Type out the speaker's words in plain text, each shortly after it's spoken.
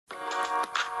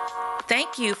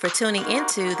Thank you for tuning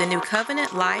into the New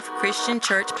Covenant Life Christian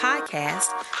Church podcast,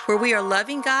 where we are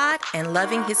loving God and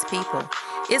loving His people.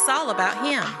 It's all about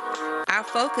Him. Our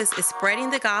focus is spreading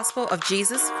the gospel of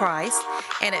Jesus Christ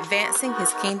and advancing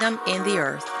His kingdom in the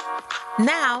earth.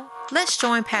 Now, let's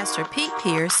join Pastor Pete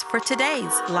Pierce for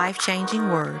today's life-changing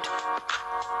word.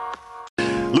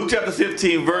 Luke chapter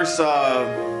 15, we're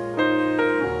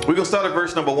going to start at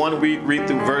verse number 1. We read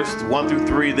through verse 1 through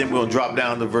 3, then we're going to drop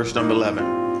down to verse number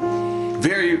 11.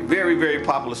 Very, very, very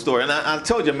popular story. And I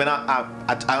told you, man, I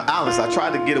honestly, I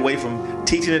tried to get away from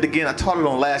teaching it again. I taught it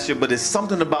on last year, but it's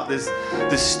something about this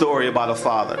story about a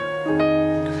father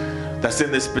that's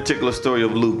in this particular story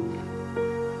of Luke.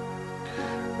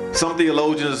 Some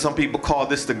theologians and some people call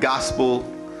this the gospel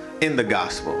in the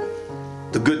gospel,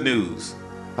 the good news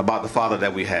about the Father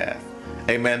that we have.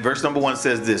 Amen. Verse number 1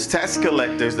 says this: tax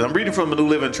collectors, and I'm reading from the New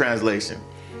Living Translation.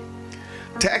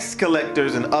 Tax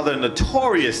collectors and other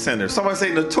notorious sinners, somebody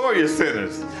say notorious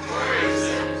sinners,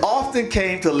 often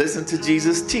came to listen to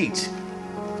Jesus teach.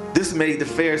 This made the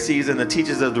Pharisees and the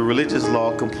teachers of the religious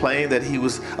law complain that he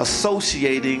was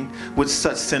associating with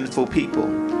such sinful people,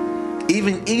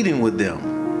 even eating with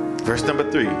them. Verse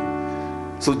number 3.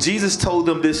 So Jesus told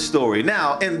them this story.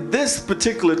 Now, in this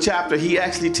particular chapter, he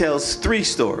actually tells 3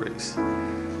 stories,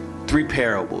 3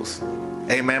 parables.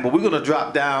 Amen. But we're going to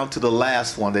drop down to the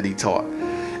last one that he taught.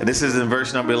 And this is in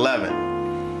verse number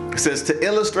 11. It says, to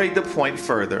illustrate the point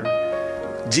further,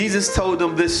 Jesus told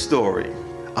them this story.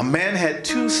 A man had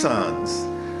 2 sons.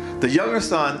 The younger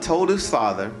son told his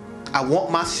father, I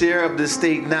want my share of the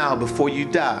estate now before you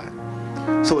die.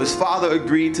 So his father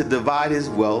agreed to divide his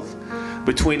wealth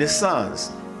between his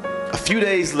sons. A few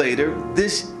days later,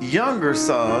 this younger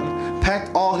son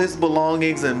packed all his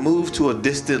belongings and moved to a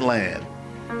distant land.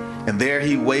 And there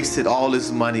he wasted all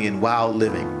his money in wild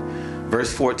living.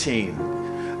 Verse 14.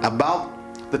 About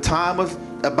the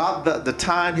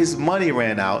time his money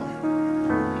ran out,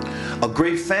 a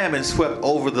great famine swept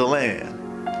over the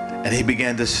land, and he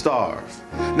began to starve.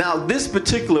 Now, this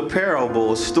particular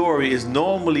parable story is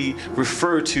normally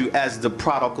referred to as the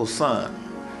prodigal son.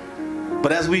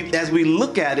 But as we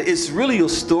look at it, it's really a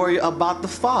story about the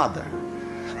father.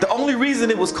 The only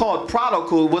reason it was called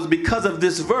prodigal was because of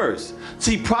this verse.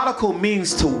 See, prodigal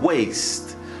means to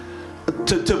waste.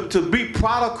 To be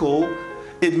prodigal,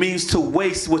 it means to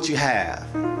waste what you have.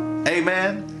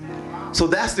 Amen? So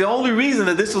that's the only reason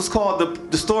that this was called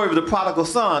the story of the prodigal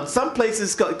son. Some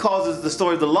places it calls it the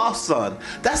story of the lost son.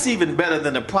 That's even better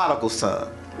than the prodigal son.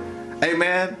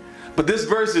 Amen? But this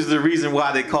verse is the reason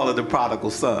why they call it the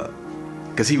prodigal son,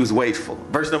 because he was wasteful.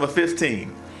 Verse number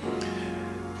 15.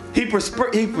 He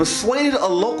persuaded a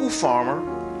local farmer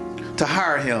to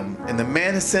hire him, and the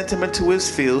man sent him into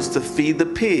his fields to feed the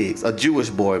pigs. A Jewish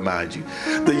boy, mind you.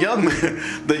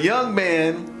 The young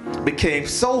man became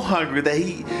so hungry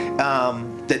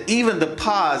that that even the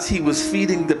pods he was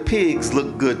feeding the pigs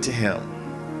looked good to him.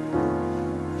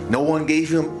 No one gave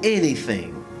him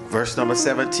anything. Verse number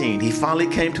 17. He finally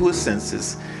came to his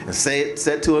senses and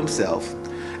said to himself,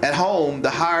 at home the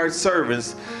hired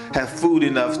servants have food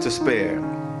enough to spare,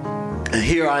 and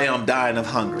here I am dying of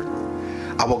hunger.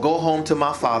 I will go home to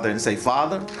my father and say,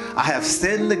 Father, I have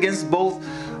sinned against both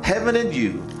heaven and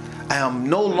you. I am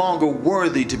no longer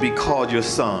worthy to be called your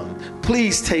son.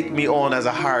 Please take me on as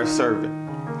a hired servant.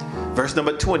 Verse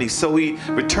number 20. So he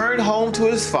returned home to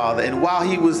his father, and while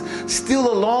he was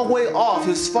still a long way off,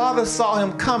 his father saw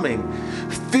him coming.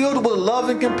 Filled with love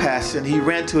and compassion, he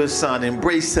ran to his son,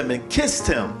 embraced him, and kissed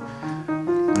him.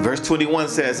 Verse 21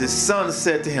 says, his son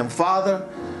said to him, Father,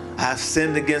 I have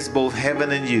sinned against both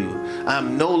heaven and you. I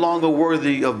am no longer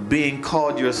worthy of being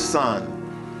called your son.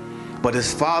 But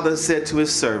his father said to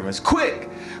his servants, quick,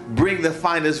 bring the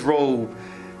finest robe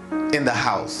in the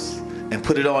house and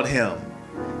put it on him.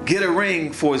 Get a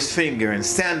ring for his finger and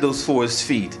sandals for his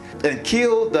feet, and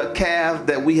kill the calf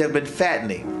that we have been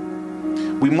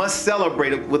fattening. We must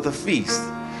celebrate it with a feast,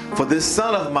 for this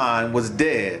son of mine was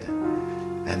dead,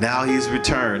 and now he's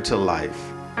returned to life.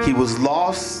 He was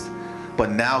lost, but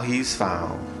now he's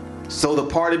found. So the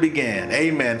party began.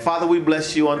 Amen. Father, we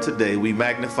bless you on today. We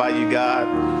magnify you, God.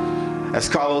 As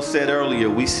Carlos said earlier,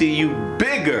 we see you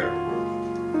bigger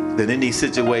than any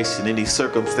situation, any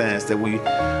circumstance that we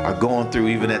are going through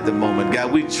even at the moment.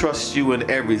 God, we trust you in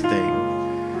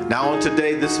everything. Now on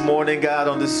today, this morning, God,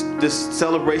 on this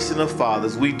celebration of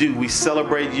fathers, we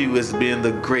celebrate you as being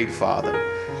the great Father.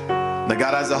 Now,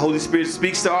 God, as the Holy Spirit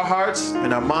speaks to our hearts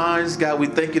and our minds, God, we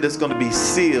thank you that's going to be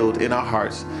sealed in our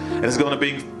hearts. And it's going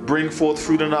to bring forth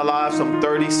fruit in our lives from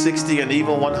 30, 60, and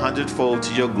even 100-fold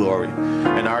to your glory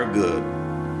and our good.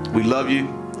 We love you.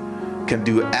 can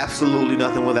do absolutely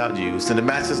nothing without you. It's in the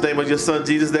matchless name of your son,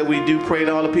 Jesus, that we do pray.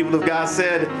 To all the people of God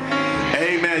said,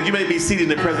 amen. You may be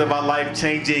seated in the presence of our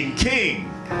life-changing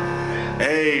King.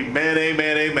 Amen,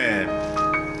 amen, amen.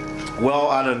 Well,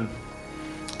 I done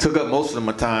took up most of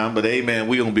my time, but amen,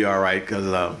 we're going to be all right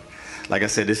because, like I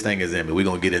said, this thing is in me. We're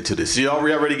going to get into this. Y'all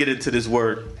ready to get into this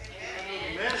word?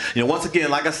 You know, once again,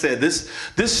 like I said, this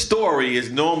story is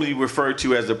normally referred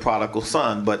to as the prodigal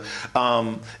son, but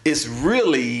it's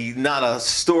really not a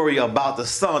story about the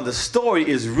son. The story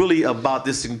is really about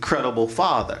this incredible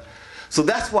father. So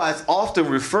that's why it's often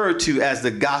referred to as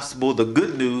the gospel, the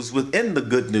good news within the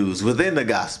good news, within the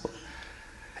gospel.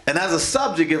 And as a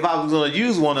subject, if I was going to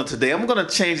use one of today, I'm going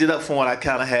to change it up from what I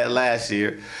kind of had last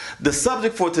year. The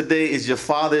subject for today is your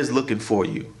father is looking for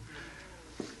you.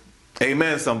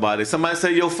 Amen, somebody. Somebody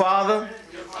say your father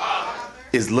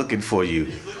is looking for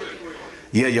you.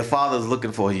 Yeah, your father is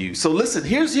looking for you. So listen,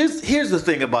 here's the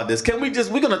thing about this.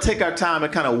 We're going to take our time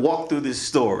and kind of walk through this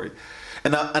story.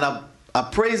 And I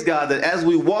praise God that as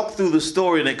we walk through the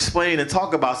story and explain and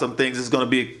talk about some things, it's going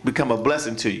to become a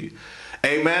blessing to you.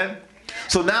 Amen.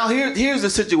 So now here's the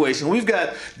situation. We've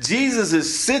got Jesus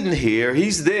is sitting here.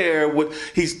 He's there.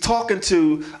 He's talking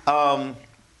to,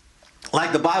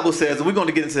 like the Bible says, and we're going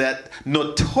to get into that,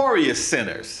 notorious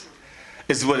sinners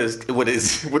is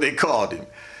what they called him.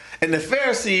 And the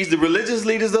Pharisees, the religious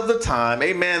leaders of the time,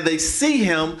 amen, they see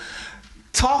him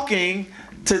talking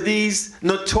to these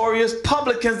notorious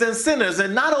publicans and sinners.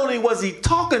 And not only was he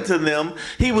talking to them,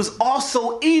 he was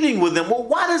also eating with them. Well,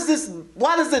 why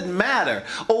does it matter?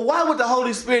 Or why would the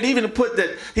Holy Spirit even put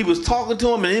that he was talking to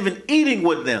them and even eating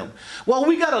with them? Well,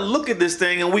 we got to look at this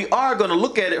thing, and we are going to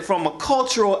look at it from a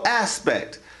cultural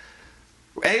aspect.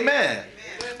 Amen.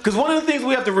 Because one of the things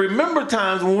we have to remember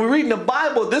times when we're reading the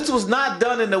Bible, this was not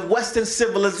done in the Western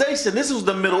civilization. This was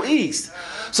the Middle East.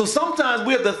 So sometimes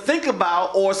we have to think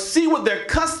about or see what their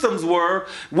customs were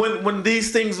when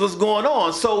these things was going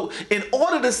on. So in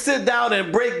order to sit down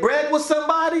and break bread with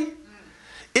somebody,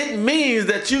 it means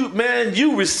that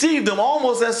you received them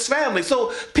almost as family.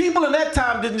 So people in that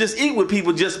time didn't just eat with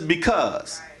people just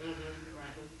because.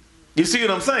 You see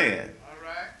what I'm saying?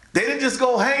 They didn't just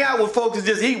go hang out with folks and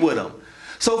just eat with them.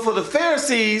 So for the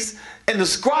Pharisees and the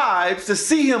scribes to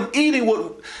see him eating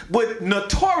with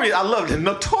notorious, I love it,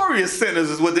 notorious sinners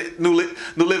is what the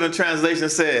New Living Translation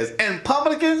says, and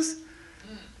publicans,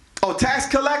 or tax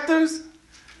collectors,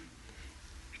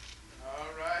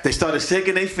 they started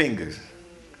shaking their fingers.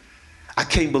 I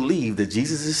can't believe that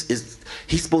Jesus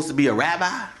he's supposed to be a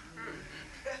rabbi.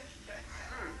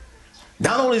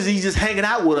 Not only is he just hanging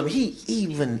out with them, he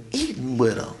even eating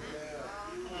with them.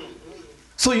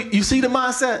 So you see the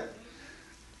mindset?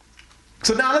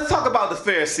 So now let's talk about the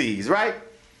Pharisees, right?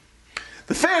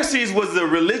 The Pharisees was the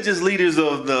religious leaders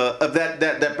of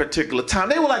that particular time.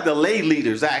 They were like the lay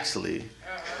leaders, actually.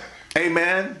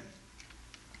 Amen.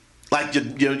 Like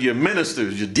your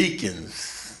ministers, your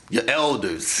deacons, your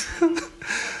elders.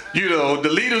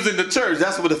 The leaders in the church.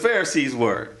 That's what the Pharisees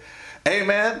were.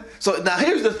 Amen. So now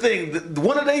here's the thing.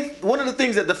 One of the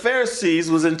things that the Pharisees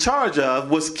was in charge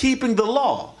of was keeping the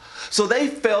law. So they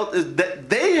felt that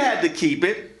they had to keep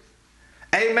it.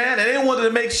 Amen. And they wanted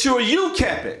to make sure you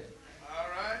kept it. All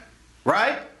right.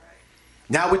 Right?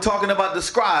 Now we're talking about the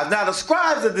scribes. Now the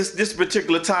scribes at this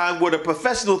particular time were the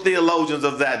professional theologians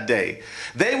of that day.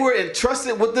 They were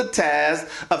entrusted with the task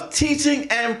of teaching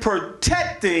and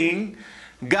protecting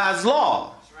God's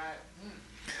law. That's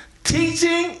right.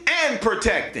 Teaching and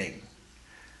protecting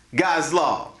God's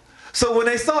law. So when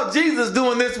they saw Jesus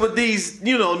doing this with these,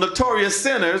 notorious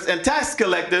sinners and tax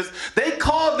collectors, they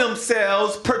called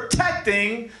themselves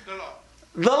protecting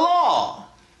the law.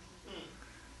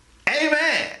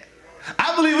 Amen.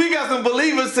 I believe we got some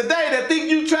believers today that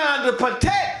think you're trying to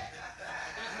protect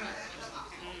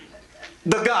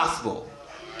the gospel.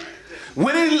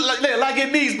 When like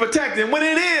it needs protecting, when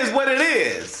it is what it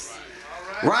is.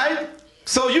 Right?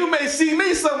 So you may see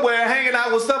me somewhere hanging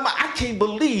out with somebody. I can't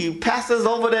believe pastors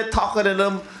over there talking to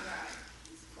them.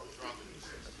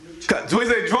 Do we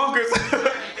say drunkards?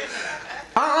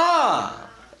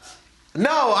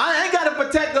 No, I ain't got to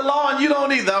protect the law, and you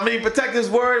don't either. I mean, protect his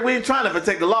word. We ain't trying to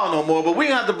protect the law no more, but we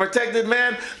have to protect it,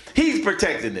 man. He's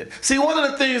protecting it. See, one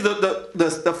of the things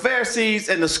the Pharisees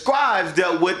and the scribes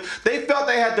dealt with, they felt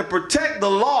they had to protect the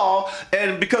law,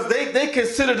 and because they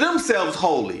considered themselves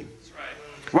holy.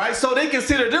 Right? So they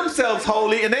considered themselves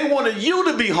holy, and they wanted you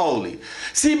to be holy.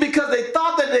 See, because they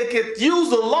thought that they could use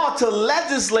the law to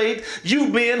legislate you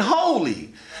being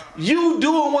holy. You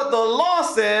doing what the law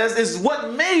says is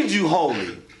what made you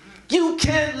holy. You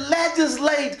can't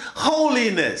legislate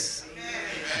holiness.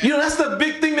 You know, that's the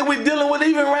big thing that we're dealing with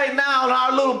even right now in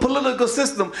our little political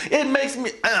system. It makes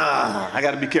me, I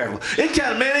got to be careful. It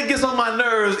gets on my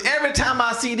nerves every time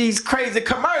I see these crazy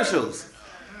commercials.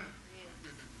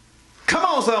 Come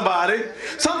on, somebody.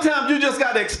 Sometimes you just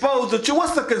got to expose the truth.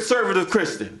 What's a conservative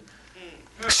Christian?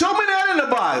 Show me that in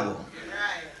the Bible.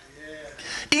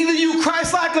 Either you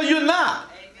Christ-like or you're not.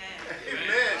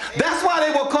 That's why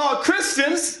they were called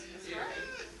Christians.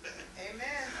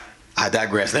 I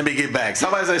digress. Let me get back.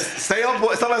 Somebody say stay on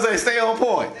point. Somebody say stay on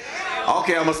point.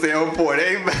 Okay, I'm gonna stay on point.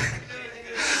 Amen.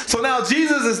 So now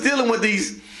Jesus is dealing with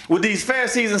these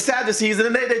Pharisees and Sadducees,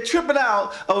 and they tripping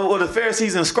out, or the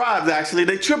Pharisees and scribes actually,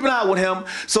 they tripping out with him.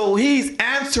 So he's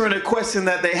answering a question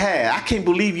that they had. I can't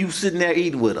believe you sitting there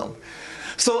eating with them.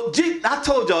 So I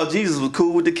told y'all Jesus was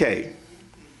cool with the K.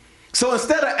 So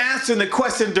instead of answering the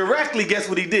question directly, guess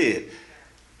what he did?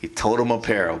 He told them a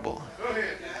parable.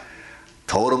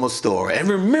 Told them a story. And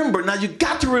remember, now you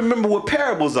got to remember what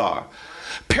parables are.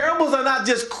 Parables are not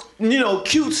just,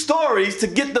 cute stories to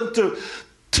get them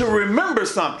to remember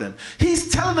something. He's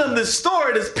telling them this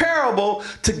story, this parable,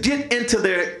 to get into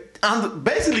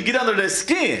basically get under their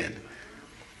skin.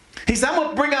 He said, I'm going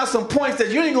to bring out some points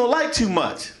that you ain't going to like too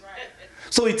much.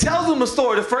 So he tells them a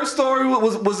story. The first story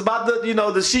was about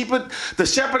the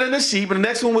shepherd and the sheep, and the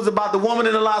next one was about the woman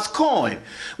and the lost coin.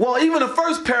 Well, even the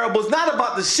first parable is not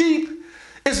about the sheep.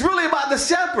 It's really about the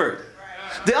shepherd.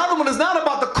 The other one is not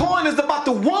about the coin, it's about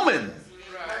the woman.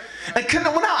 And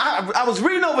when I was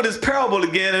reading over this parable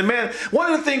again, and man,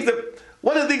 one of the things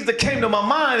that came to my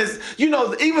mind is,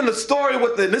 even the story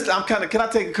with can I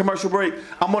take a commercial break?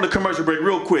 I'm on a commercial break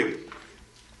real quick.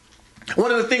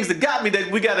 One of the things that got me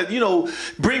that we got to,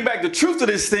 bring back the truth of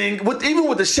this thing, even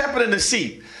with the shepherd and the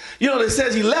sheep. It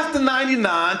says he left the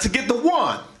 99 to get the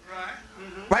one.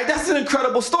 Right? That's an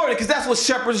incredible story because that's what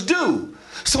shepherds do.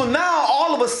 So now,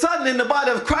 all of a sudden, in the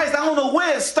body of Christ, I don't know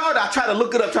where it started. I try to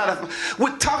look it up.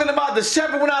 We're talking about the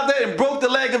shepherd went out there and broke the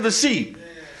leg of the sheep.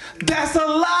 That's a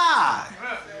lie.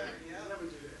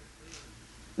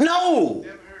 No.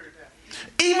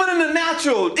 Even in the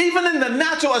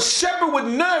natural, a shepherd would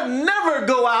never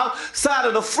go outside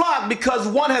of the flock because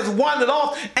one has wandered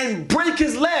off and break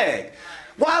his leg.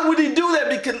 Why would he do that?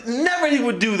 Because never he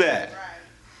would do that.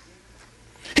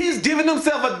 He's giving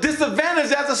himself a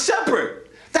disadvantage as a shepherd.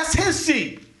 That's his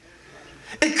sheep.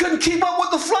 It couldn't keep up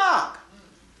with the flock.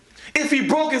 If he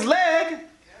broke his leg,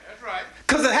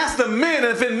 because it has to mend,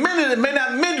 and if it mended, it may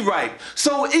not mend right.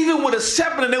 So even with a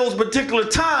shepherd in those particular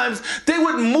times, they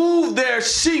would move their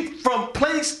sheep from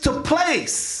place to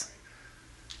place.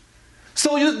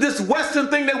 So this western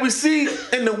thing that we see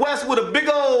in the West with a big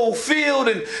old field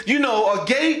and, a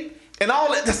gate, and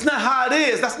all that, that's not how it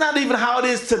is. That's not even how it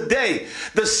is today.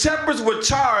 The shepherds were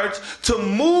charged to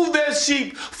move their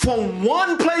sheep from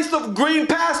one place of green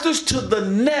pastures to the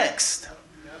next.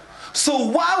 So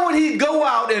why would he go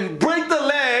out and break the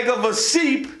leg of a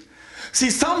sheep? See,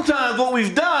 sometimes what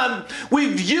we've done,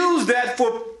 we've used that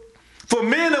for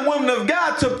men and women of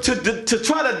God to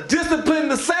try to discipline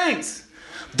the saints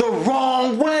the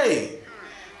wrong way.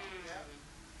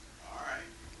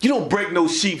 You don't break no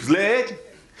sheep's leg.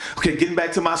 Okay, getting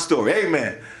back to my story.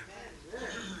 Amen.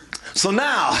 So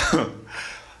now,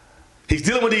 he's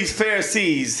dealing with these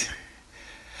Pharisees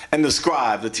and the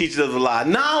scribes, the teachers of the law.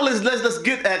 Now let's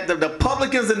get at the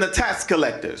publicans and the tax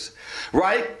collectors,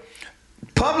 right?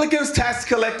 Publicans, tax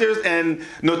collectors, and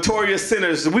notorious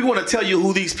sinners. We want to tell you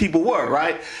who these people were,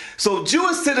 right? So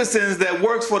Jewish citizens that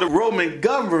worked for the Roman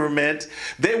government,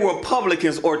 they were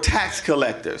publicans or tax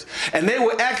collectors. And they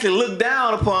were actually looked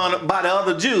down upon by the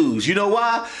other Jews. You know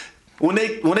why? When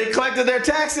they collected their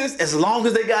taxes, as long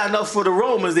as they got enough for the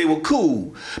Romans, they were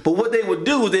cool. But what they would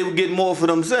do is they would get more for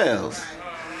themselves.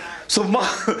 So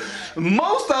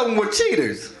most of them were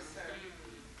cheaters,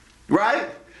 right?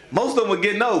 Most of them were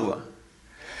getting over.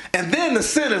 And then the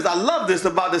sinners, I love this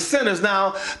about the sinners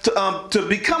now, to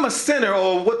become a sinner,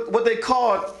 or what they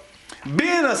called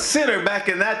being a sinner back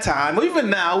in that time, even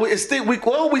now, we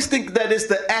always think that it's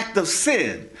the act of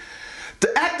sin.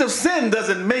 The act of sin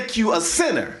doesn't make you a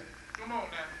sinner. Come on now.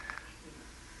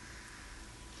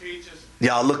 Teach us.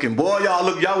 Y'all looking, boy,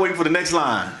 y'all waiting for the next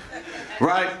line,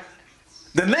 right?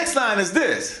 The next line is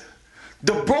this: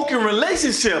 the broken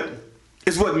relationship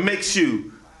is what makes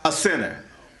you a sinner.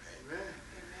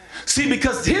 See,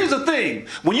 because here's the thing.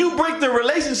 When you break the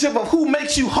relationship of who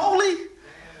makes you holy,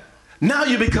 now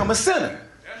you become a sinner.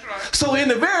 That's right. So in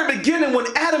the very beginning, when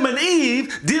Adam and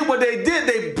Eve did what they did,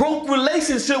 they broke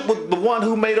relationship with the one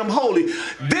who made them holy.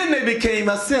 Then they became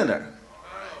a sinner.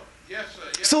 Yes, sir.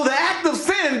 Yes. So the act of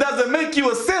sin doesn't make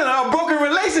you a sinner. A broken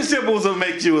relationship will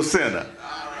make you a sinner.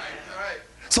 All right.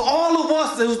 So all of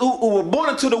us who were born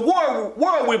into the world,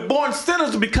 we're born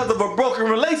sinners because of a broken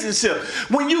relationship.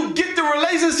 When you get the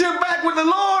relationship back with the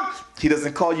Lord, he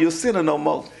doesn't call you a sinner no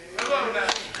more.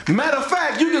 Matter of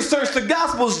fact, you can search the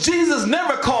Gospels. Jesus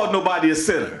never called nobody a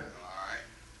sinner.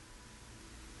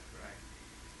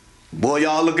 Boy,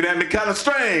 y'all looking at me kind of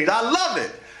strange. I love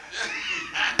it.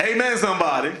 Amen,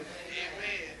 somebody.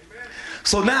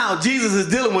 So now Jesus is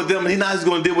dealing with them, and he's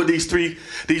going to deal with these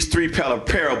three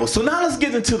parables. So now let's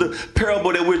get into the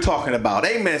parable that we're talking about.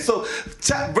 Amen. So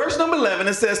verse number 11,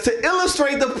 it says, to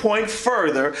illustrate the point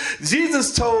further,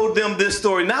 Jesus told them this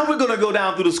story. Now we're going to go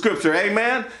down through the scripture.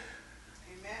 Amen.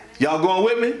 Y'all going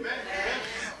with me? Amen.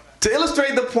 To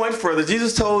illustrate the point further,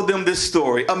 Jesus told them this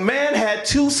story. A man had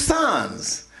 2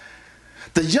 sons.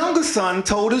 The younger son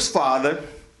told his father,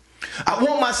 I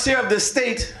want my share of the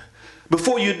estate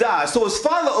before you die. So his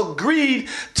father agreed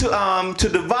to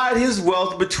divide his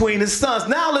wealth between his sons.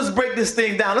 Now let's break this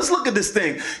thing down. Let's look at this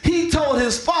thing. He told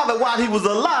his father while he was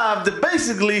alive that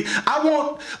basically, I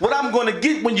want what I'm going to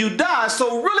get when you die.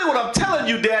 So really what I'm telling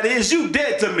you, Daddy, is you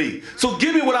dead to me. So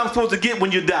give me what I'm supposed to get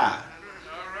when you die.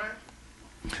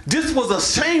 This was a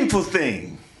shameful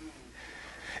thing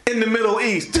in the Middle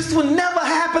East. This would never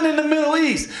happen in the Middle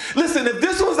East. Listen, if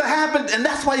this was to happen, and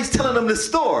that's why he's telling them this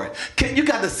story. You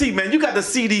got to see, man, you got to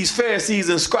see these Pharisees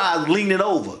and scribes leaning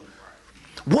over.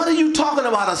 What are you talking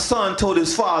about? A son told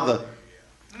his father.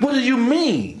 What do you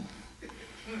mean?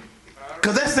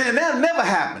 Because they're saying that'll never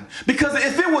happen. Because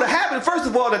if it would have happened, first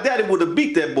of all, the daddy would have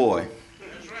beat that boy.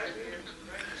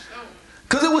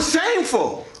 Because it was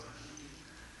shameful.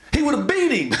 He would have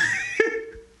beat him.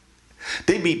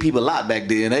 They beat people a lot back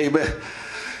then. Amen.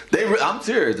 I'm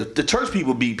serious. The church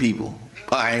people beat people.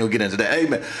 I ain't gonna get into that.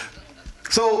 Amen.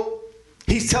 So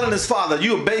he's telling his father,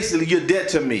 you're dead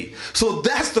to me. So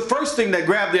that's the first thing that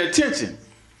grabbed their attention.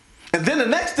 And then the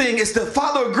next thing is the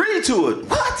father agreed to it.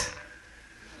 What?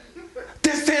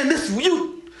 They're saying this,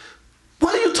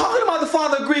 what are you talking about? The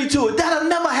father agreed to it. That'll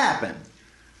never happen.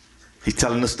 He's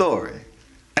telling the story.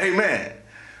 Amen.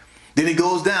 Then he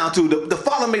goes down to the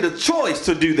father made a choice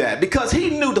to do that because he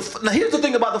knew now here's the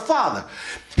thing about the father.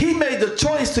 He made the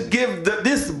choice to give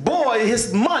this boy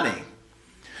his money.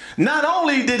 Not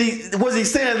only was he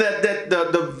saying that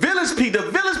the village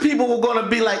people were going to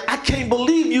be like, I can't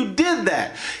believe you did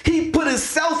that. He put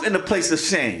himself in a place of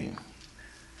shame.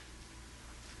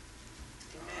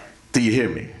 Do you hear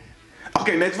me?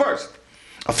 Okay, next verse.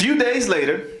 A few days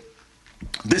later,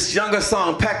 this younger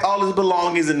son packed all his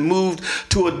belongings and moved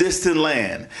to a distant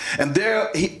land. And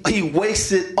there he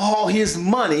wasted all his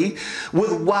money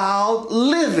with wild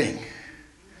living.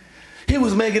 He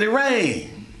was making it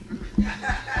rain.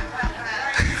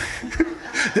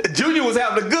 Junior was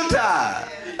having a good time.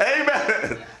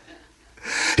 Amen.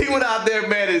 He went out there,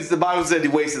 man, the Bible said he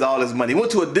wasted all his money. He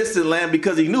went to a distant land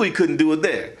because he knew he couldn't do it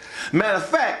there. Matter of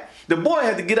fact, the boy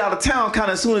had to get out of town kind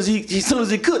of as soon as he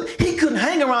could. He couldn't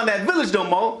hang around that village no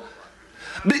more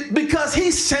because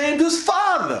he shamed his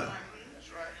father.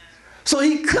 So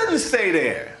he couldn't stay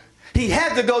there. He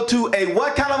had to go to a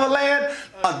what kind of a land?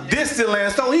 A distant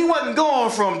land. So he wasn't going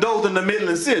from Dothan to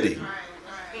Midland City.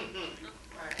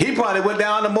 He probably went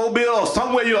down to Mobile or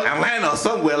somewhere, Atlanta or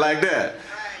somewhere like that.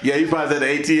 Yeah, he probably said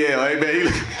the ATL.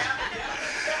 Amen.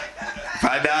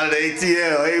 Probably down at the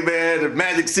ATL. Amen. The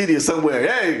Magic City or somewhere.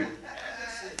 Hey.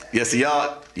 Yes,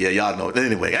 y'all know.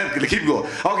 Anyway, I'm going to keep going.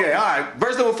 Okay, all right.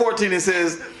 Verse number 14, it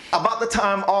says, about the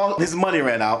time all his money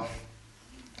ran out,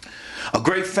 a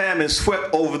great famine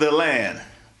swept over the land,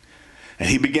 and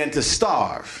he began to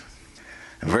starve.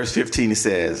 In verse 15, it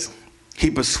says,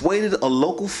 he persuaded a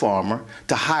local farmer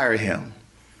to hire him.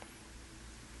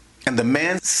 And the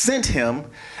man sent him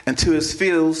into his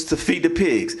fields to feed the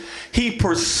pigs. He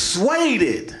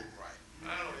persuaded.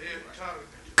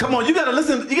 Come on, you got to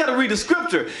listen. You got to read the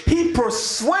scripture. He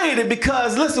persuaded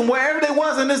because, listen, wherever they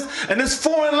was in this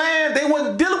foreign land, they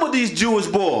wasn't dealing with these Jewish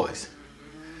boys.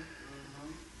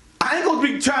 I ain't going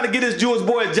to be trying to get this Jewish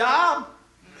boy a job.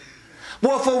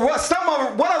 Well, for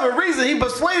whatever reason, he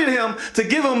persuaded him to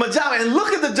give him a job. And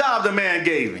look at the job the man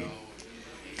gave him.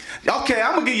 Okay,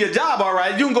 I'm going to give you a job, all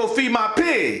right. You can go feed my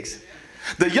pigs.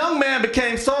 The young man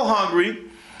became so hungry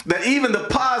that even the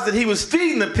pods that he was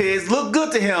feeding the pigs looked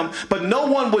good to him, but no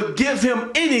one would give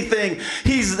him anything.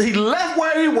 He left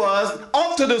where he was,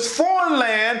 off to this foreign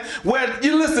land where,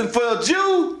 you listen, for a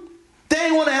Jew, they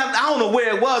didn't want to have, I don't know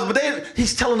where it was, but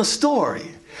he's telling a story.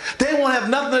 They didn't want to have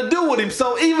nothing to do with him.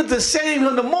 So even to shame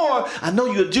him the more, I know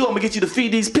you're a Jew, I'm going to get you to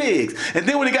feed these pigs. And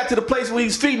then when he got to the place where he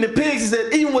was feeding the pigs, he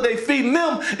said, even when they feeding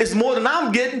them, it's more than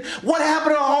I'm getting. What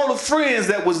happened to all the friends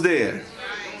that was there?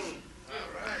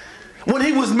 When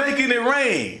he was making it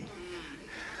rain.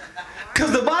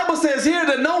 Because the Bible says here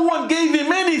that no one gave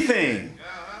him anything.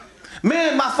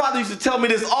 Man, my father used to tell me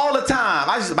this all the time.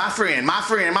 I used to say, my friend, my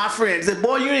friend, my friend. He said,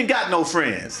 boy, you ain't got no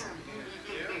friends.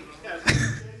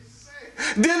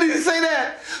 Didn't he say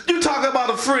that? You talk about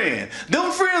a friend.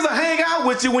 Them friends will hang out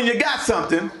with you when you got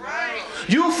something.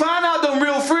 You'll find out them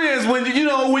real friends when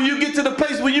when you get to the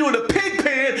place where you in the pig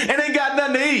pen and ain't got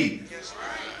nothing to eat.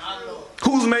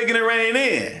 Who's making it rain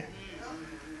in?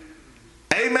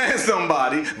 Amen,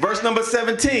 somebody. Verse number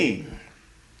 17.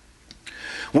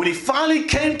 When he finally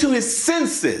came to his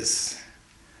senses,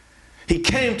 he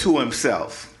came to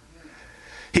himself.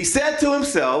 He said to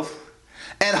himself,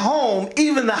 at home,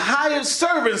 even the hired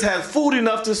servants have food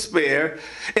enough to spare,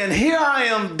 and here I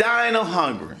am dying of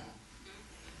hunger.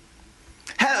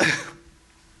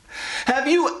 Have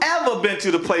you ever been to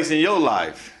the place in your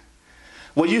life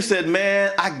where you said,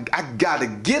 man, I got to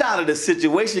get out of this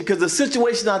situation because the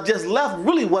situation I just left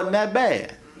really wasn't that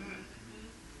bad?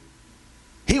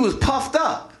 He was puffed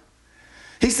up.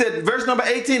 He said, verse number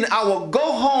 18, I will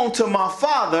go home to my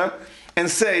father and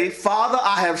say, Father,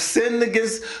 I have sinned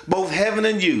against both heaven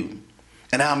and you,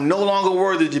 and I am no longer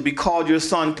worthy to be called your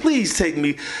son. Please take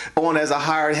me on as a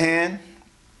hired hand.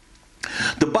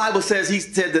 The Bible says he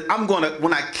said that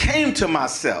when I came to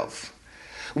myself,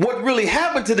 what really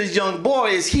happened to this young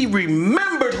boy is he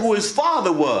remembered who his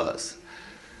father was.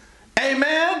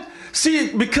 Amen.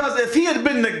 See, because if he had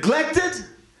been neglected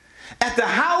at the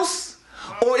house,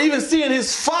 or even seeing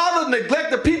his father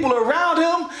neglect the people around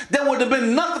him, there would have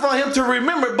been nothing for him to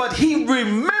remember. But he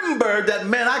remembered that,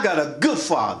 man, I got a good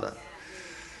father.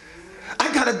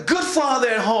 I got a good father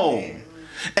at home.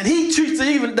 And he treats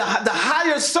even the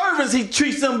higher servants, he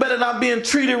treats them better than I'm being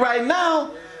treated right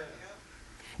now.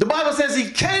 The Bible says he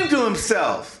came to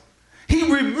himself.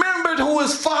 He remembered who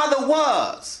his father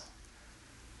was.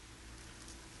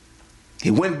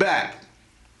 He went back.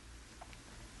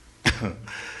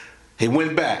 He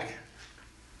went back.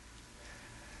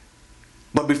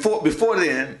 But before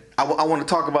then, I want to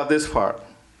talk about this part.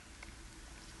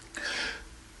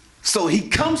 So he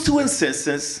comes to his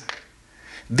senses,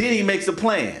 then he makes a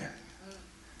plan.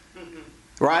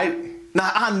 Right? Now,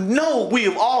 I know we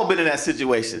have all been in that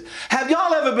situation. Have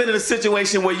y'all ever been in a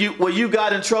situation where you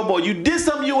got in trouble, or you did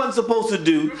something you wasn't supposed to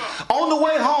do? On the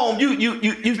way home,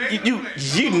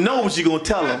 you know what you're going to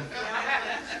tell them.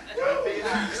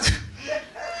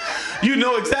 You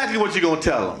know exactly what you're going to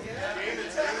tell them.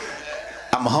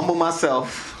 I'm going to humble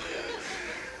myself,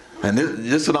 and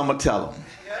this is what I'm going to tell them.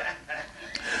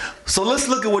 So let's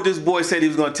look at what this boy said he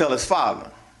was going to tell his father.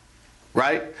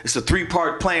 Right? It's a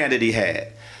 3-part plan that he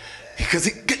had. Because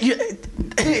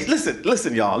hey,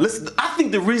 listen, y'all. Listen. I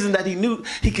think the reason that he knew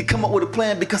he could come up with a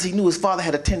plan because he knew his father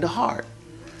had a tender heart.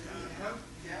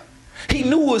 He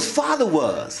knew who his father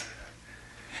was.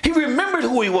 He remembered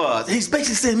who he was. He's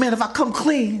basically saying, man, if I come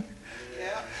clean,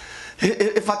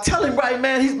 if I tell him right,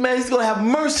 man, he's going to have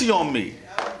mercy on me.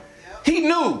 He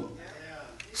knew.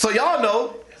 So y'all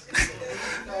know.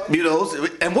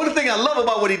 And one thing I love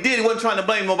about what he did, he wasn't trying to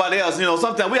blame nobody else.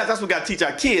 Sometimes that's what we got to teach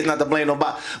our kids, not to blame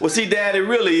nobody. Well, see, Daddy,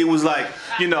 really, it was like,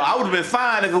 I would have been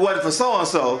fine if it wasn't for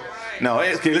so-and-so. No,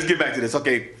 okay, let's get back to this.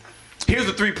 Okay, here's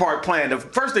the 3-part plan. The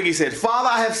first thing he said, Father,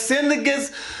 I have sinned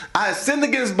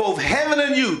against both heaven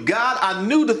and you. God, I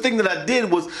knew the thing that I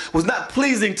did was not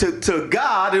pleasing to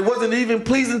God. It wasn't even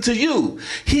pleasing to you.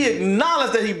 He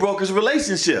acknowledged that he broke his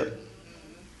relationship.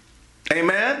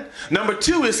 Amen. Number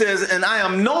 2, it says, and I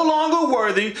am no longer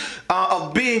worthy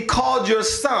of being called your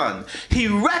son. He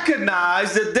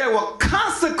recognized that there were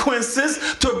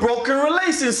consequences to broken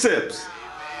relationships.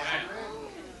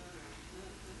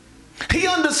 He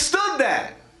understood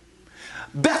that.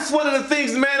 That's one of the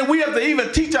things, man, we have to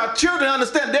even teach our children to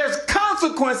understand there's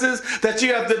consequences that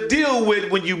you have to deal with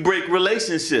when you break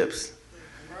relationships.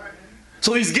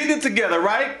 So he's getting it together,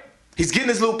 right? He's getting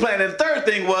this little plan. And the third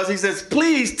thing was, he says,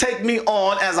 please take me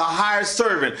on as a hired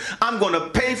servant. I'm going to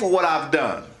pay for what I've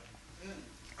done.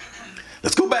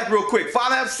 Let's go back real quick.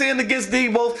 Father, I have sinned against thee,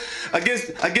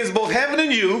 against both heaven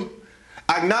and you.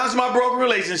 I acknowledge my broken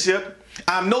relationship.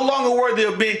 I'm no longer worthy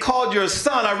of being called your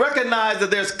son. I recognize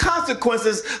that there's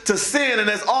consequences to sin, and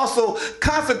there's also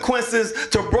consequences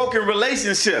to broken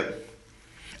relationship.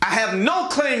 I have no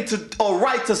claim to or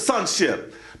right to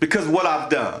sonship because of what I've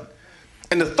done.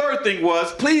 And the third thing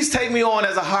was, please take me on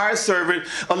as a hired servant,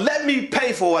 or let me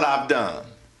pay for what I've done.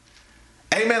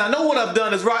 Amen. I know what I've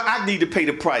done is right. I need to pay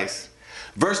the price.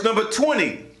 Verse number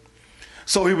 20.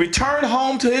 So he returned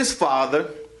home to his father,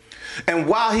 and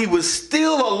while he was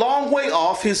still a long way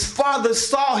off, his father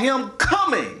saw him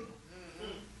coming.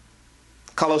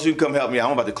 Carlos, you can come help me out.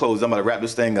 I'm about to close. I'm about to wrap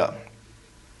this thing up.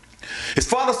 His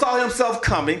father saw himself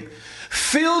coming.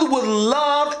 Filled with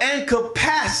love and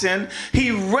compassion,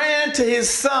 he ran to his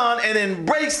son and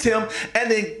embraced him and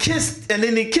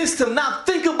then he kissed him. Now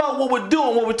think about what we're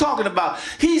doing, what we're talking about.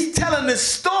 He's telling this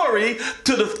story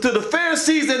to the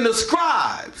Pharisees and the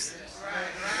scribes.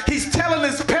 He's telling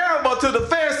this parable to the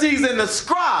Pharisees and the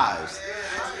scribes.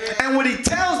 And when he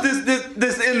tells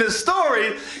this in the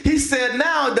story, he said,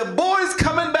 now the boy's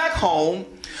coming back home.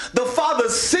 The father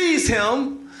sees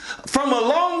him from a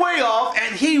long way off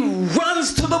and he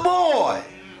runs to the boy.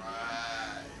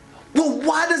 Well,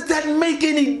 why does that make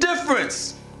any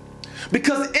difference?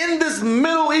 Because in this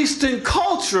Middle Eastern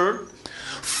culture,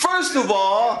 first of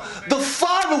all, the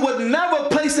father would never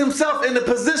place himself in a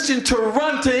position to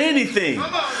run to anything.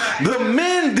 The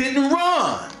men didn't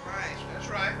run. That's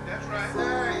right.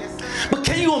 But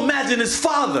can you imagine his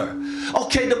father?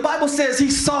 Okay, the Bible says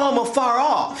he saw him afar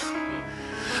off.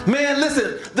 Man,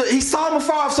 listen, he saw him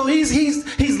afar off, so he's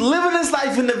living his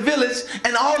life in the village,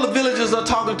 and all the villagers are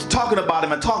talking about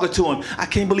him and talking to him. I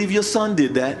can't believe your son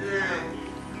did that.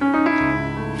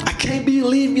 I can't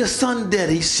believe your son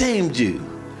did. He shamed you.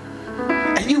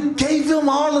 And you gave him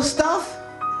all the stuff?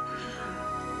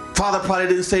 Father probably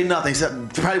didn't say nothing.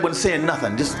 He probably wasn't saying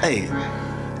nothing. Just, hey,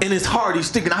 in his heart,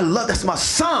 he's thinking, that's my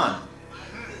son.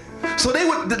 So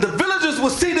the villagers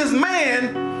would see this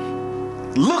man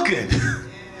looking.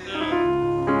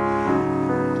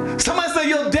 Somebody say,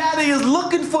 your daddy is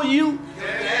looking for you.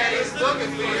 Daddy's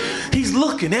looking for you. He's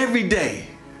looking every day.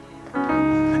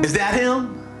 Is that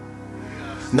him?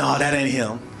 No, that ain't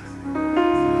him.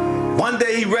 One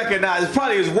day he recognized,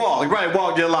 probably his walk. He probably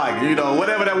walked just like,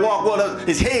 whatever that walk was,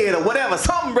 his head or whatever,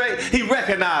 something, he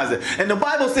recognized it. And the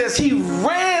Bible says he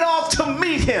ran off to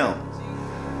meet him.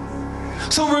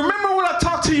 So remember what I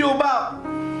talked to you about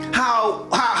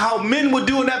how men would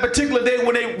do in that particular day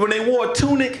when they wore a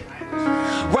tunic?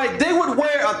 Right, they would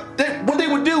what they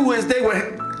would do is they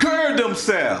would gird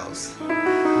themselves.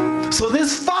 So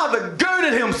this father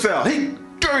girded himself. He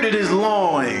girded his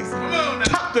loins,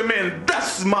 tucked him in.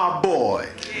 That's my boy.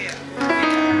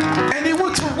 And he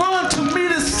went to run to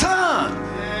meet his son.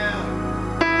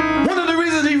 One of the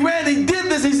reasons he ran, he did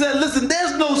this. He said, listen,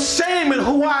 there's no shame in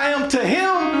who I am to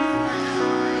him.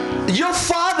 Your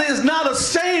father is not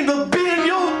ashamed of being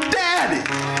your daddy.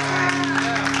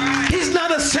 He's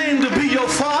not ashamed to be your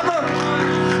father.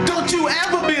 Don't you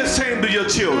ever be ashamed of your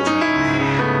children.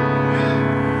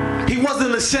 He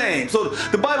wasn't ashamed. So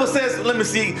the Bible says, let me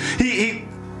see,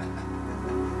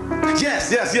 yes.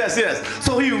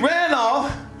 So he ran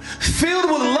off, filled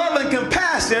with love and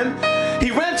compassion. He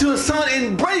ran to his son,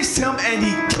 embraced him, and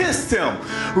he kissed him.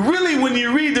 Really, when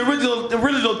you read the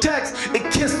original text,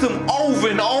 it kissed him over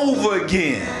and over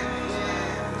again.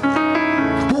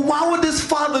 Well, why would this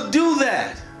father do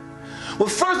that? Well,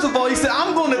 first of all, he said,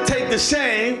 I'm going to take the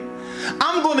shame.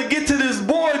 I'm going to get to this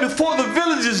boy before the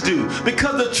villagers do.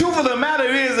 Because the truth of the matter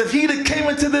is, if he'd have came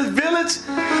into this village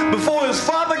before his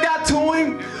father got to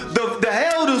him, the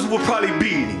elders would probably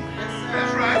beat him.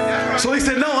 That's right. So he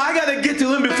said, no, I got to get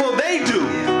to him before they do.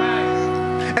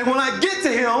 And when I get to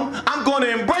him, I'm going to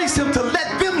embrace him to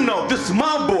let them know this is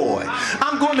my boy.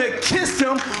 I'm going to kiss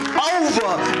him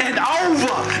over and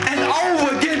over and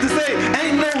over again to say,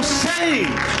 ain't no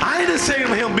shame. I ain't ashamed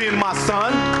of him being my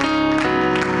son.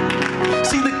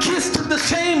 See, the kiss took the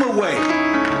shame away.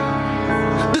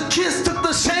 The kiss took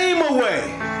the shame away.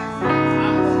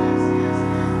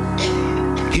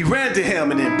 He ran to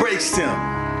him and embraced him.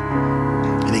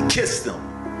 And he kissed him.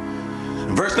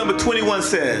 And verse number 21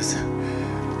 says,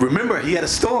 remember, he had a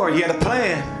story, he had a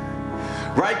plan.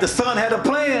 Right? The son had a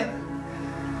plan.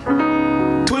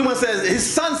 21 says, his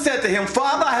son said to him,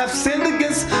 Father, I have sinned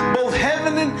against both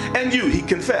heaven and you. He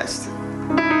confessed.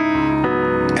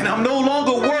 And I'm no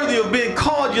longer worthy of being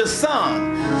called your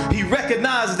son. He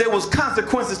recognized there was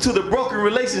consequences to the broken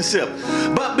relationship.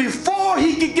 But before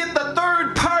he could get the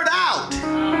third part out,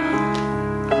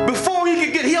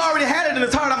 he already had it in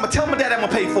his heart, I'm going to tell my dad I'm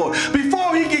going to pay for it.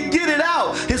 Before he could get it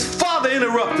out, his father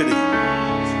interrupted him.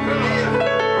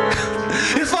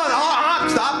 His father,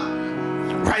 stop.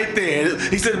 Right there.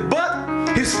 He said,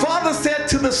 but his father said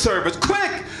to the servants,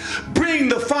 quick, bring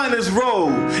the finest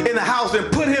robe in the house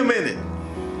and put him in it.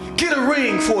 Get a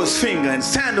ring for his finger and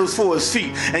sandals for his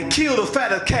feet and kill the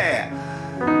fatted calf.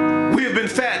 We have been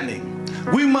fattening.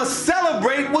 We must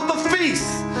celebrate with a feast.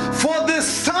 For this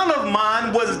son of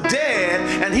mine was dead,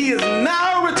 and he is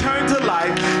now returned to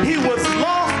life. He was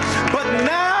lost, but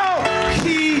now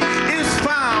he is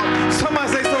found.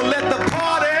 Somebody say, so let the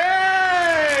party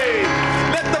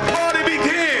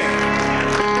begin.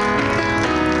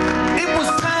 It was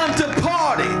time to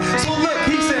party. So look,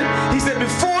 he said,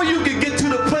 before you can get to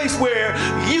the place where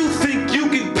you think you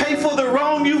can pay for the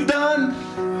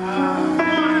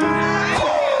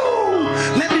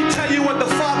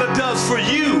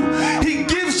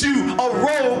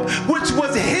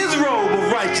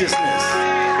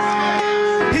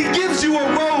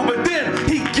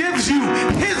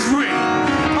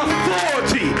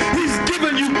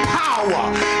power.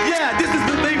 Yeah, this is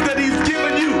the things that he's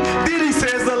given you. Then he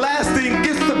says the last thing,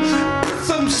 get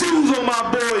some shoes on my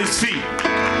boys' feet.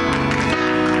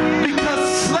 Because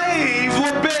slaves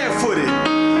were barefooted,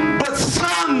 but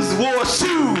sons wore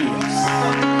shoes.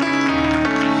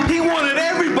 He wanted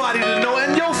everybody to know,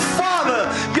 and your Father,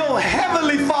 your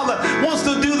heavenly Father, wants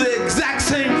to do the exact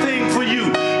same thing for you.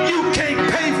 You can't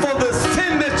pay for the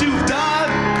sin that you've done.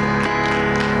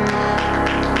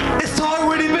 It's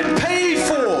already been paid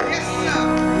for.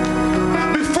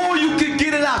 Before you can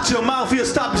get it out your mouth, he'll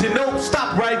stop and say, no,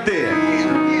 stop right there.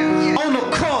 On the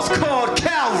cross called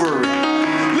Calvary.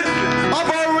 Listen,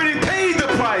 I've already paid the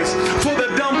price for the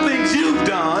dumb things you've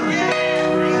done.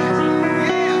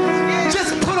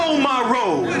 Just put on my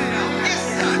robe.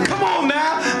 Come on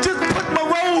now, just put my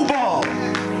robe on.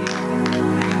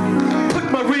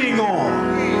 Put my ring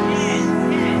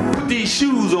on. Put these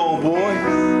shoes on, boy.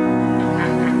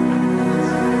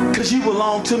 Because you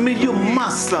belong to me, you're my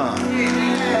son.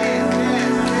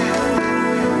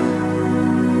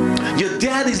 Your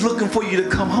daddy's looking for you to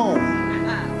come home.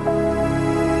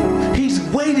 He's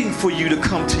waiting for you to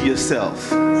come to yourself.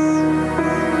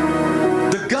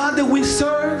 The God that we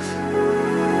serve,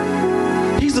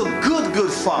 he's a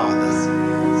good Father.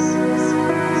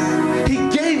 He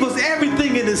gave us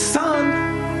everything in his Son.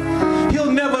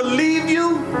 He'll never leave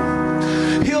you.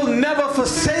 He'll never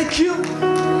forsake you.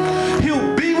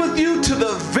 He'll be with you to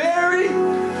the very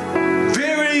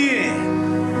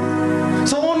end.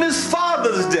 So on this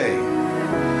Father's Day,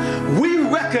 we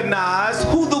recognize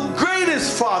who the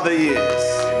greatest Father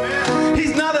is.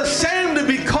 He's not ashamed to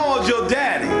be called your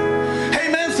daddy.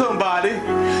 Amen, somebody.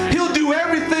 He'll do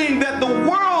everything that the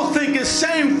world think is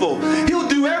shameful. He'll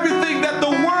do everything that the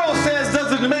world says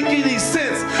doesn't make any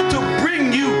sense to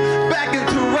bring you back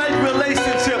into right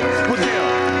relationship with him.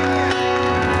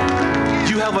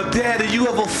 You have a daddy, you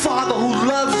have a Father who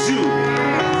loves you.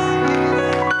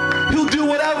 He'll do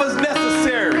whatever's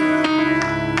necessary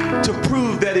to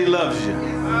prove that he loves you.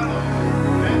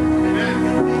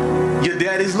 Your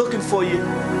daddy's looking for you.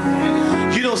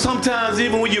 You know, sometimes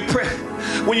even when you're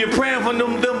praying for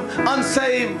them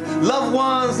unsaved loved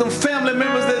ones, them family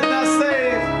members that are not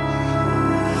saved,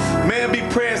 man, be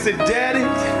praying and say, Daddy,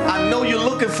 I know you're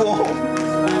looking for them.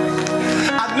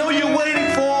 I know you're waiting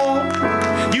for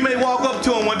them. You may walk up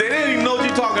to them one day, they don't even know what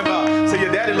you're talking about. Say,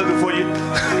 your daddy looking for you.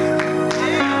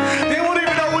 They won't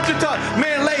even know what you're talking.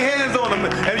 Man, lay hands on them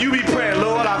and you be praying,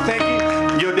 Lord, I thank you.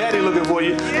 Your daddy looking for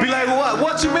you. Be like, what?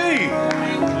 What you mean?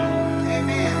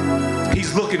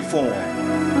 He's looking for him.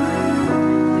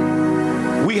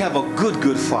 We have a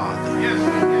good Father.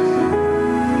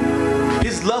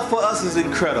 His love for us is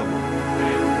incredible.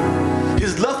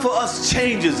 His love for us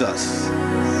changes us.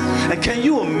 And can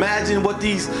you imagine what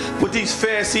these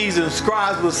Pharisees and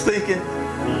scribes was thinking?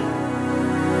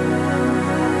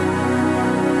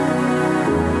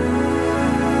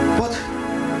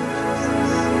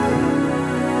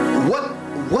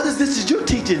 What is this that you're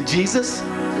teaching, Jesus?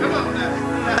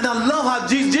 And I love how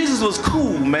Jesus was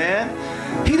cool, man.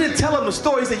 He didn't tell them the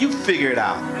story. He said, you figure it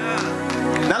out.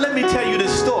 Now let me tell you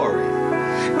this story.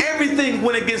 Everything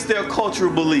went against their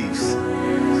cultural beliefs.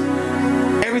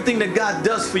 Everything that God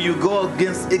does for you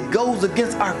goes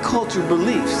against our cultural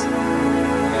beliefs.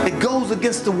 It goes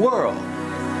against the world.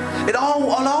 It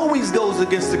always goes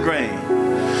against the grain.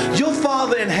 Your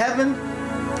Father in heaven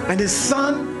and his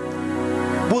Son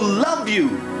will love you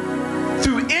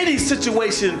through any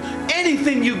situation,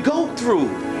 anything you go through.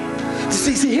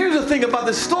 See, here's the thing about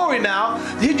this story now.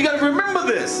 You got to remember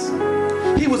this.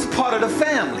 He was part of the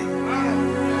family.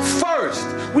 First,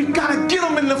 we got to get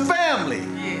him in the family.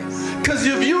 Because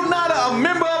if you're not a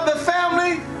member of the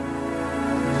family,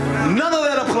 none of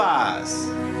that applies.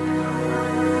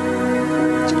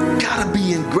 You got to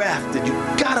be engrafted. You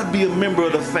got to be a member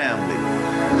of the family.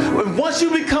 And once you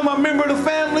become a member of the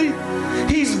family,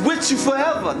 he's with you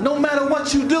forever, no matter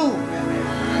what you do.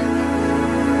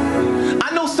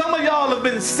 I know some of y'all have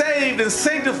been saved and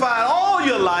sanctified all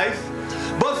your life,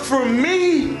 but for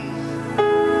me,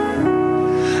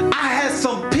 I had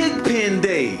some pig pen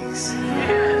days.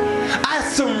 I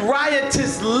had some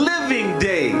riotous living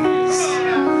days.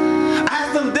 I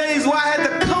had some days where I had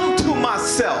to come to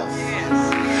myself.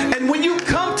 And when you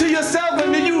come to yourself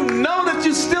and then you know that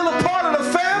you're still a part of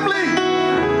the family,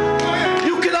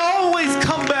 you can always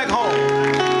come back home.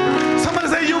 Somebody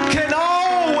say you can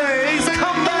always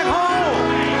come back home.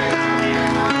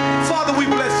 Father, we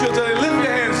bless you today. Lift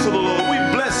your hands to the Lord. We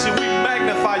bless you. We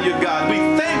magnify you, God. We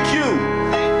thank you.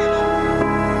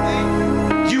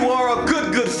 You are a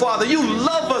good Father. You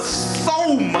love us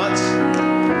so much.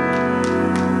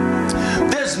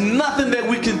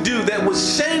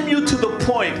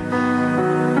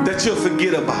 that you'll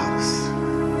forget about us.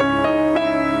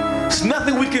 There's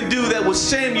nothing we can do that will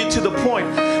shame you to the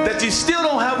point that you still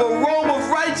don't have a robe of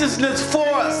righteousness for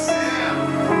us.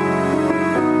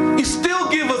 You still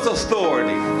give us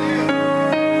authority.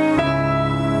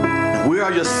 And we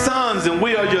are your sons and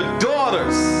we are your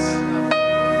daughters.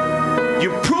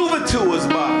 You prove it to us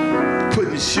by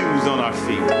putting shoes on our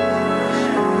feet.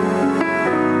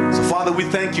 So Father, we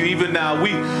thank you even now.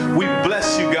 We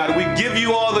bless you, God. We give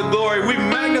you all the glory. We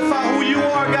magnify who you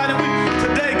are, God. And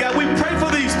today, God, we pray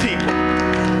for these people.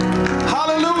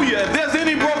 Hallelujah. If there's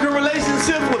any broken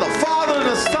relationship with a father and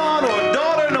a son or a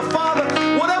daughter and a father,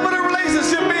 whatever the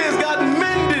relationship is, God,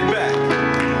 mend it back.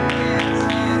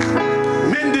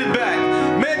 Mend it back.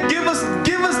 Man, give us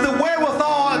the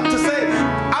wherewithal to say,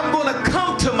 I'm going to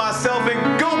come to myself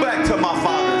and go back to my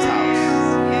Father's house.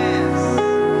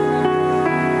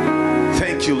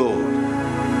 Thank you, Lord.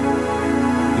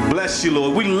 We bless you,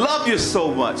 Lord. We love you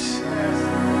so much.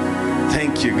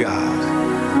 Thank you, God.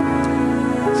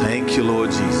 Thank you,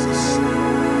 Lord Jesus.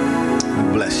 We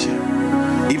bless you.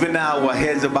 Even now, our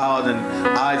heads are bowed and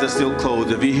eyes are still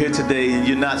closed. If you're here today and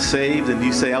you're not saved, and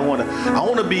you say, I want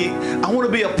to be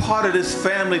a part of this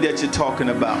family that you're talking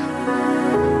about.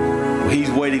 He's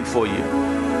waiting for you.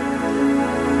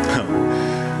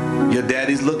 Your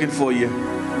daddy's looking for you.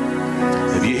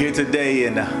 If you're here today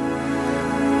and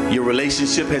your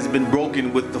relationship has been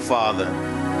broken with the Father,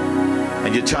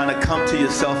 and you're trying to come to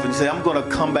yourself and say, I'm going to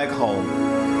come back home,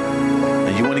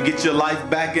 and you want to get your life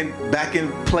back in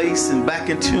place and back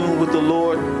in tune with the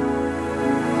Lord,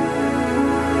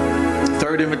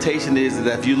 third invitation is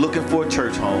that if you're looking for a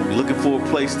church home, you're looking for a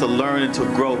place to learn and to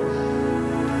grow,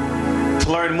 to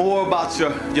learn more about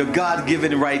your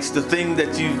God-given rights, the thing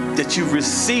that you've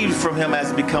received from Him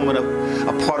as becoming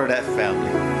a part of that family.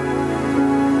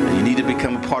 And you need to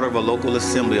become a part of a local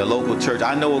assembly, a local church.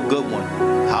 I know a good one.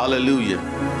 Hallelujah.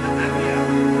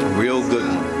 A real good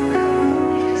one.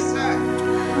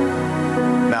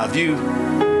 Now, if you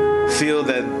feel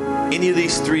that any of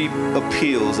these three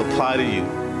appeals apply to you,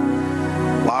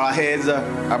 while our heads are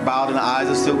bowed and our eyes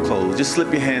are still closed, just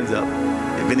slip your hands up.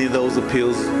 If any of those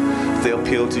appeals, if they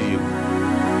appeal to you.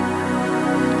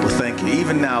 Well, thank you.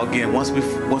 Even now, again, once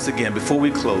again, before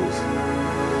we close,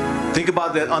 think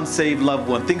about that unsaved loved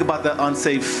one. Think about that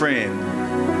unsaved friend.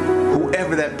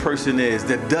 Whoever that person is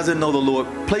that doesn't know the Lord,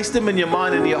 place them in your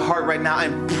mind and your heart right now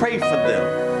and pray for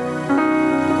them.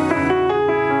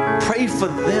 Pray for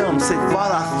them. Say,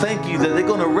 Father, I thank you that they're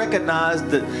going to recognize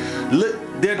that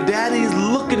their daddy is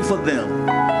looking for them.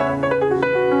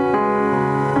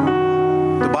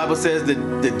 The Bible says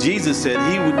that Jesus said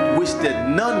He would wish that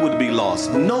none would be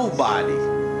lost. Nobody,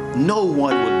 no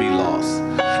one would be lost.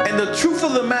 And the truth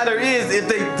of the matter is, if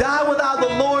they die without the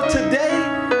Lord today,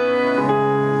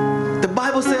 the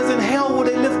Bible says in hell will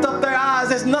they lift up their eyes.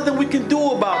 There's nothing we can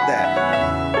do about that.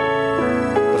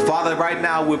 But Father, right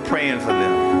now we're praying for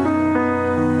them.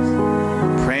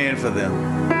 Praying for them.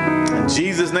 In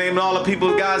Jesus' name, and all the people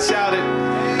of God shouted,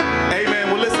 amen.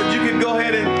 Well, listen, you can go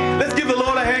ahead and let's give the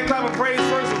Lord a hand clap of praise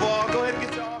first of all. Go ahead and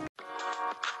get your offering.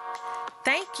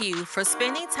 Thank you for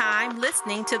spending time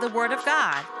listening to the Word of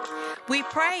God. We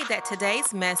pray that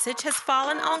today's message has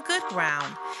fallen on good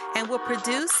ground and will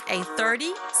produce a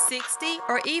 30, 60,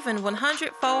 or even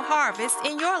 100-fold harvest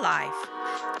in your life.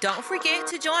 Don't forget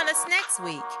to join us next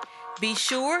week. Be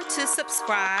sure to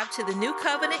subscribe to the New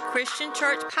Covenant Christian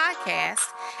Church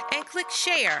podcast and click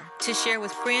share to share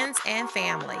with friends and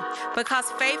family,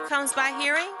 because faith comes by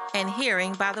hearing and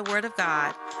hearing by the Word of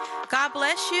God. God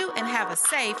bless you and have a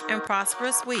safe and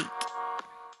prosperous week.